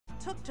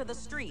took to the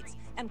streets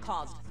and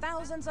caused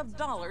thousands of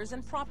dollars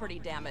in property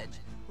damage,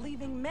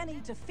 leaving many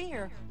to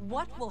fear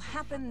what will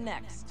happen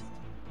next.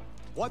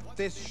 What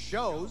this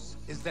shows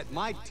is that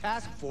my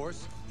task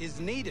force is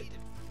needed,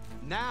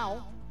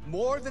 now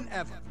more than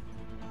ever.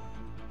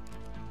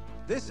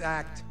 This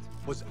act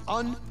was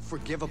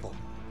unforgivable.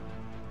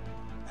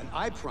 And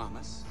I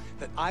promise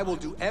that I will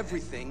do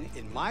everything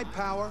in my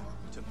power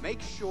to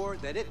make sure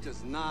that it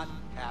does not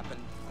happen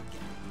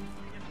again.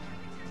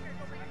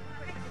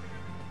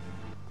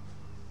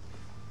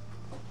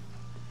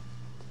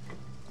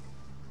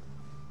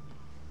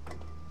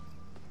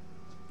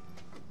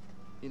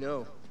 You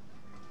know,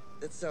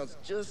 that sounds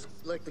just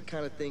like the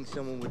kind of thing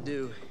someone would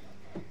do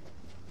if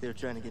they were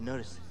trying to get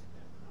noticed.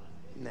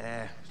 Nah,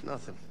 it's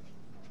nothing.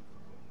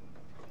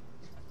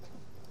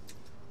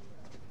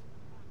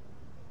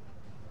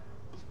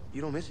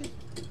 You don't miss it?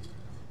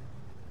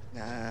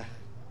 Nah.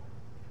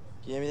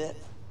 You hear me that?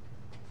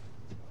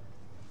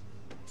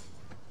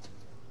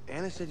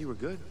 Anna said you were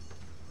good.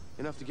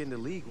 Enough to get in the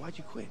league. Why'd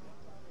you quit?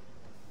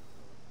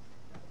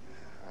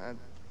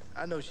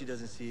 I know she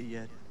doesn't see it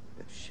yet.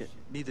 Shit,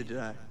 neither did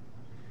I.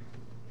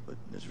 But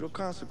there's real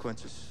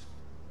consequences.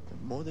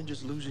 More than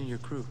just losing your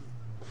crew.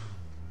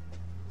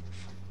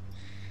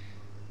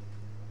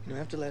 You know,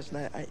 after last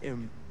night, I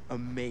am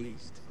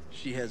amazed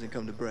she hasn't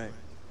come to brag.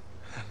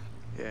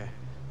 Yeah,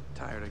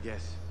 tired, I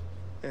guess.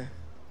 Yeah.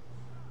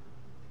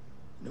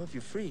 You know, if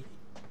you're free,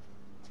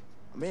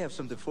 I may have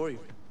something for you.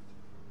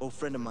 Old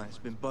friend of mine's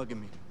been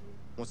bugging me.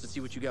 Wants to see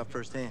what you got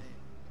firsthand.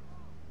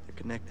 They're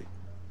connected.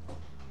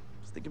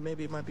 Just thinking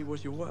maybe it might be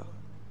worth your while.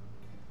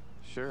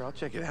 Sure, I'll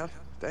check it out.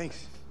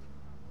 Thanks.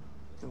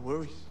 No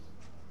worries.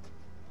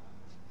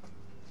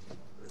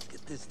 Let's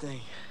get this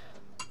thing.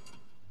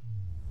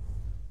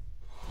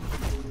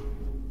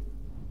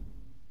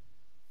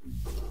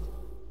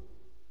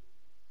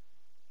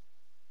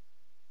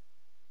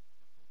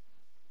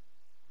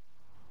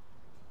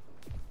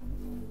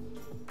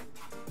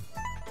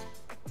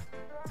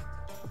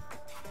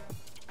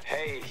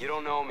 Hey, you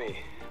don't know me.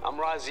 I'm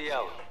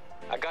Raziel.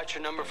 I got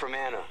your number from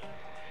Anna.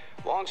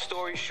 Long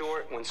story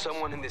short, when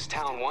someone in this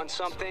town wants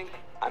something,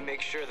 I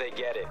make sure they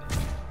get it.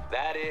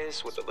 That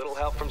is, with a little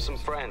help from some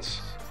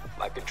friends.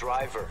 Like a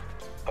driver.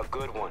 A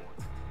good one.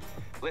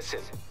 Listen,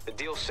 the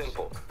deal's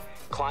simple.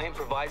 Client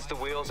provides the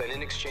wheels, and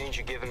in exchange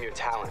you give him your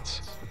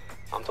talents.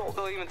 I'm told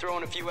they'll even throw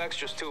in a few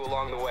extras too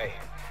along the way.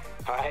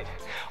 Alright?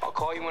 I'll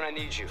call you when I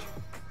need you.